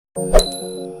How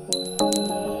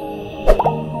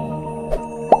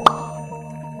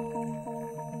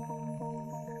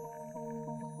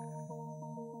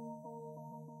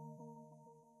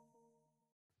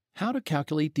to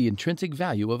calculate the intrinsic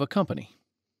value of a company.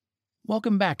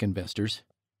 Welcome back, investors.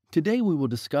 Today we will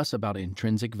discuss about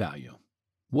intrinsic value,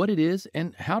 what it is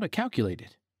and how to calculate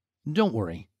it. Don't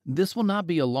worry, this will not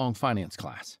be a long finance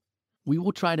class. We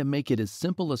will try to make it as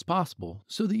simple as possible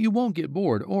so that you won't get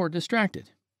bored or distracted.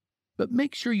 But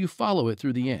make sure you follow it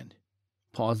through the end.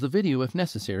 Pause the video if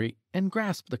necessary and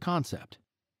grasp the concept.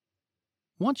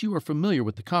 Once you are familiar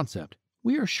with the concept,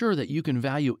 we are sure that you can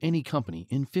value any company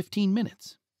in 15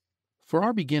 minutes. For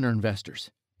our beginner investors,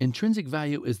 intrinsic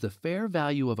value is the fair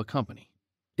value of a company.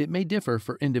 It may differ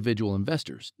for individual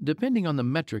investors depending on the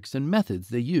metrics and methods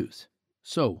they use.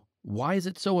 So, why is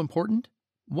it so important?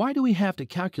 Why do we have to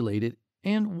calculate it,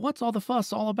 and what's all the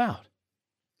fuss all about?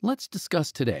 Let's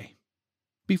discuss today.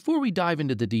 Before we dive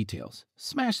into the details,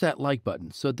 smash that like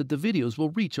button so that the videos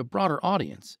will reach a broader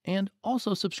audience, and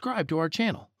also subscribe to our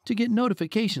channel to get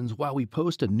notifications while we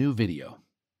post a new video.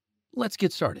 Let's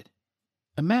get started.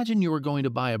 Imagine you are going to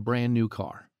buy a brand new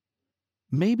car.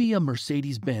 Maybe a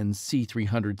Mercedes-Benz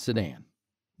C300 sedan.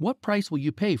 What price will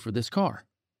you pay for this car?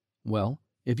 Well,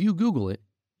 if you Google it,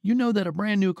 you know that a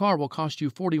brand new car will cost you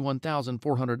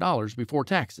 $41,400 before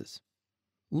taxes.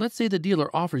 Let's say the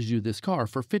dealer offers you this car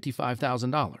for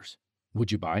 $55,000.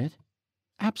 Would you buy it?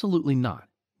 Absolutely not,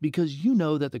 because you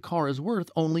know that the car is worth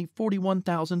only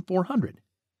 $41,400.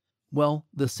 Well,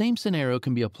 the same scenario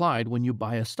can be applied when you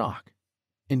buy a stock.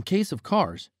 In case of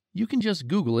cars, you can just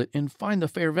Google it and find the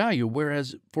fair value,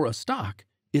 whereas for a stock,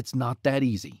 it's not that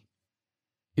easy.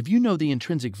 If you know the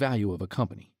intrinsic value of a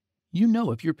company, you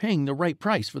know if you're paying the right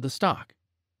price for the stock.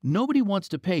 Nobody wants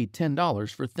to pay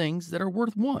 $10 for things that are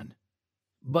worth $1.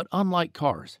 But unlike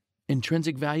cars,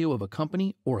 intrinsic value of a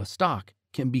company or a stock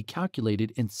can be calculated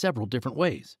in several different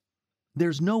ways.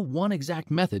 There's no one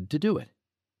exact method to do it,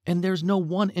 and there's no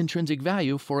one intrinsic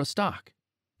value for a stock.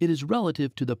 It is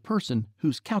relative to the person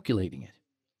who's calculating it.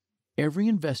 Every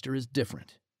investor is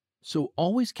different, so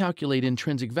always calculate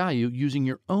intrinsic value using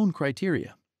your own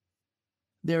criteria.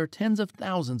 There are tens of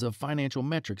thousands of financial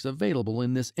metrics available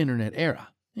in this internet era,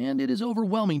 and it is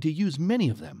overwhelming to use many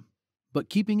of them. But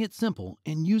keeping it simple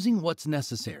and using what's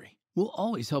necessary will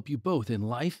always help you both in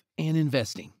life and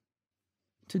investing.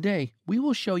 Today, we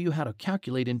will show you how to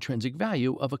calculate intrinsic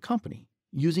value of a company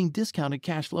using discounted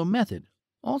cash flow method,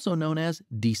 also known as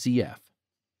DCF.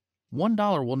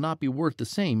 $1 will not be worth the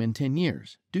same in 10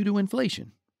 years due to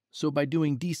inflation. So by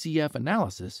doing DCF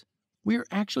analysis, we are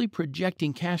actually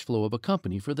projecting cash flow of a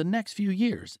company for the next few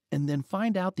years and then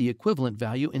find out the equivalent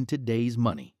value in today's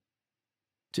money.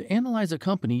 To analyze a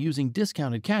company using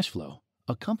discounted cash flow,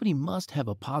 a company must have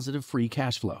a positive free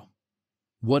cash flow.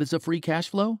 What is a free cash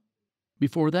flow?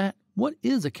 Before that, what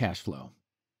is a cash flow?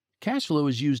 Cash flow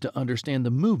is used to understand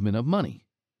the movement of money.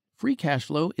 Free cash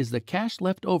flow is the cash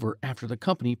left over after the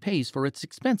company pays for its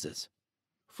expenses.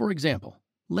 For example,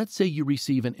 let's say you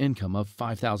receive an income of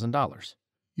 $5,000.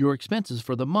 Your expenses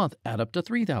for the month add up to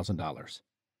 $3,000.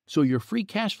 So your free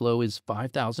cash flow is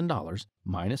 $5,000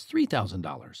 minus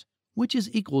 $3,000, which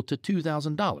is equal to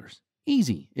 $2,000.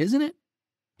 Easy, isn't it?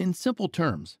 In simple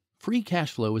terms, free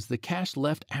cash flow is the cash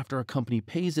left after a company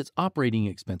pays its operating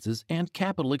expenses and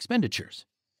capital expenditures.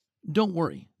 Don't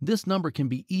worry, this number can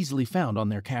be easily found on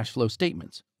their cash flow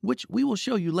statements, which we will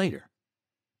show you later.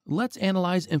 Let's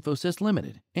analyze Infosys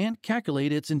Limited and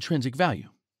calculate its intrinsic value.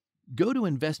 Go to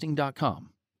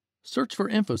investing.com, search for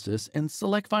Infosys and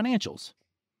select Financials,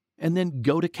 and then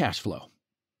go to Cash Flow,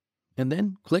 and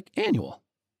then click Annual.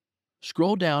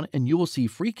 Scroll down and you will see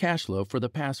free cash flow for the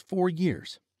past 4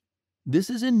 years.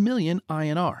 This is in million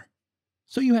INR,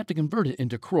 so you have to convert it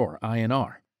into crore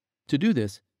INR. To do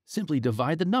this, simply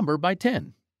divide the number by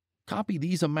 10. Copy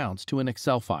these amounts to an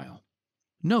Excel file.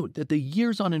 Note that the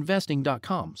years on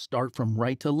investing.com start from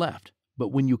right to left, but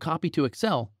when you copy to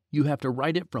Excel, you have to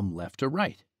write it from left to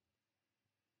right.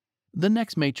 The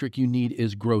next metric you need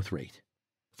is growth rate.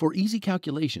 For easy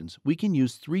calculations, we can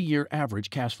use 3-year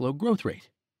average cash flow growth rate.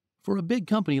 For a big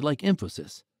company like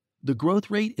Infosys, the growth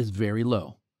rate is very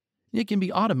low. It can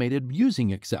be automated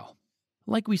using Excel.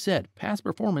 Like we said, past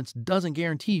performance doesn't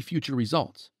guarantee future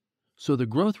results. So the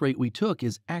growth rate we took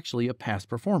is actually a past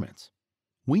performance.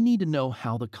 We need to know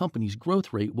how the company's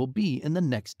growth rate will be in the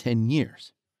next 10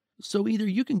 years. So either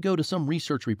you can go to some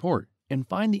research report and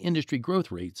find the industry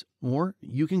growth rates, or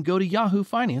you can go to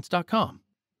yahoofinance.com,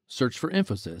 search for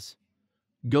Infosys,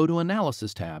 go to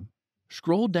Analysis tab,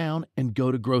 scroll down and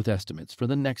go to Growth Estimates for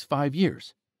the next 5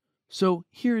 years. So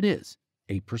here it is,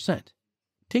 8%.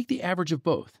 Take the average of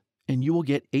both and you will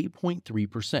get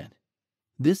 8.3%.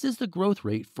 This is the growth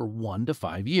rate for 1 to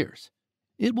 5 years.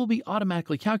 It will be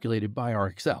automatically calculated by our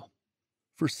Excel.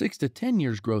 For 6 to 10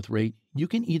 years growth rate, you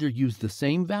can either use the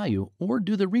same value or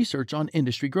do the research on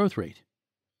industry growth rate.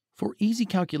 For easy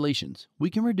calculations, we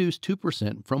can reduce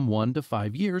 2% from 1 to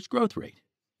 5 years growth rate.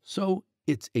 So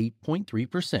it's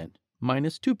 8.3%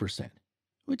 minus 2%,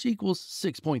 which equals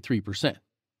 6.3%.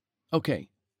 Okay,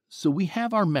 so we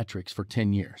have our metrics for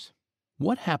 10 years.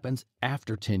 What happens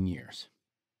after 10 years?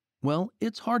 Well,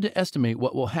 it's hard to estimate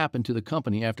what will happen to the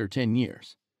company after 10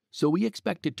 years, so we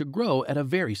expect it to grow at a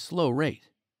very slow rate.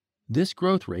 This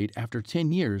growth rate after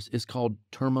 10 years is called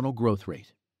terminal growth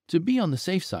rate. To be on the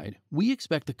safe side, we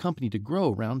expect the company to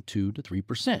grow around 2 to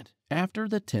 3% after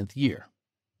the 10th year.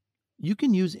 You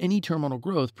can use any terminal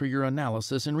growth per your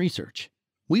analysis and research.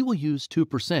 We will use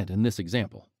 2% in this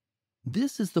example.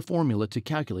 This is the formula to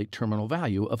calculate terminal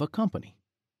value of a company.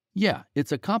 Yeah,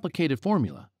 it's a complicated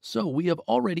formula, so we have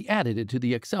already added it to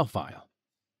the Excel file.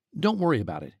 Don't worry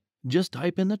about it. Just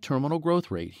type in the terminal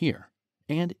growth rate here,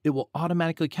 and it will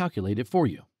automatically calculate it for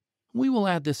you. We will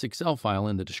add this Excel file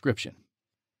in the description.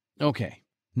 Okay,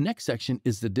 next section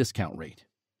is the discount rate.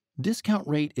 Discount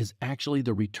rate is actually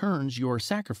the returns you are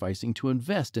sacrificing to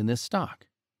invest in this stock.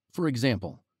 For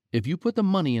example, if you put the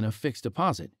money in a fixed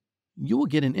deposit, you will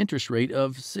get an interest rate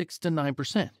of 6 to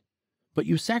 9%, but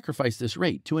you sacrifice this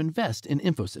rate to invest in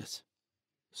Infosys.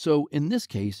 So in this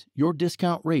case, your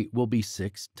discount rate will be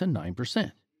 6 to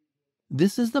 9%.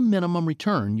 This is the minimum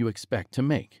return you expect to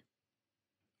make.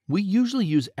 We usually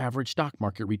use average stock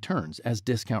market returns as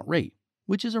discount rate,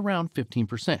 which is around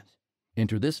 15%.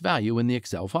 Enter this value in the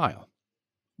Excel file.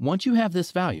 Once you have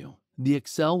this value, the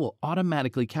Excel will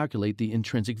automatically calculate the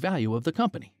intrinsic value of the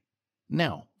company.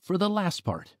 Now, for the last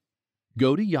part.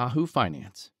 Go to Yahoo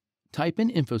Finance, type in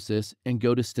Infosys, and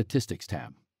go to Statistics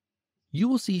tab. You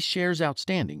will see shares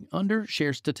outstanding under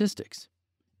Share Statistics.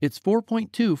 It's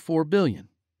 4.24 billion,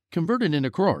 converted into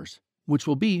crores, which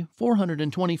will be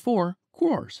 424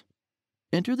 crores.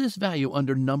 Enter this value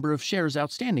under Number of Shares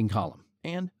Outstanding column,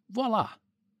 and voila!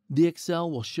 The Excel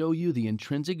will show you the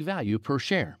intrinsic value per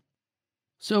share.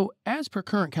 So, as per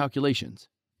current calculations,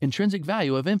 intrinsic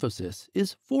value of Infosys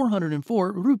is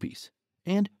 404 rupees,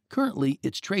 and currently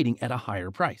it's trading at a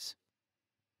higher price.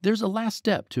 There's a last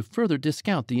step to further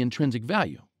discount the intrinsic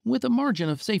value with a margin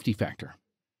of safety factor.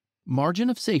 Margin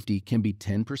of safety can be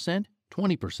 10%,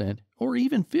 20%, or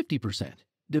even 50%,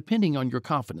 depending on your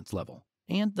confidence level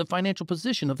and the financial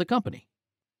position of the company.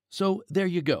 So there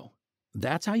you go.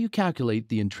 That's how you calculate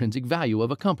the intrinsic value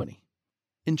of a company.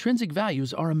 Intrinsic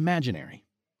values are imaginary.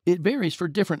 It varies for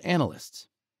different analysts.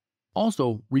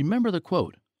 Also, remember the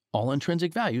quote, "All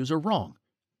intrinsic values are wrong,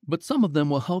 but some of them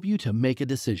will help you to make a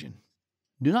decision."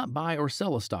 Do not buy or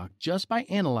sell a stock just by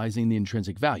analyzing the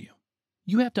intrinsic value.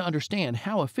 You have to understand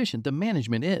how efficient the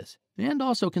management is and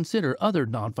also consider other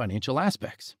non-financial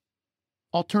aspects.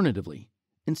 Alternatively,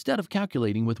 instead of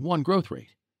calculating with one growth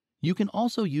rate, you can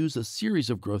also use a series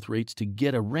of growth rates to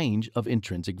get a range of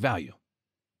intrinsic value.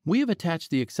 We have attached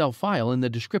the Excel file in the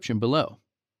description below.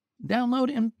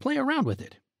 Download and play around with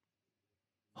it.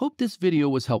 Hope this video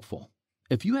was helpful.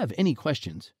 If you have any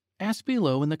questions, ask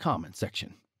below in the comments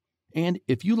section. And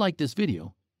if you like this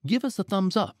video, give us a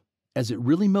thumbs up, as it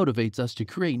really motivates us to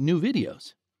create new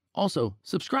videos. Also,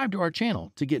 subscribe to our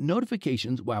channel to get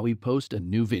notifications while we post a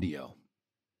new video.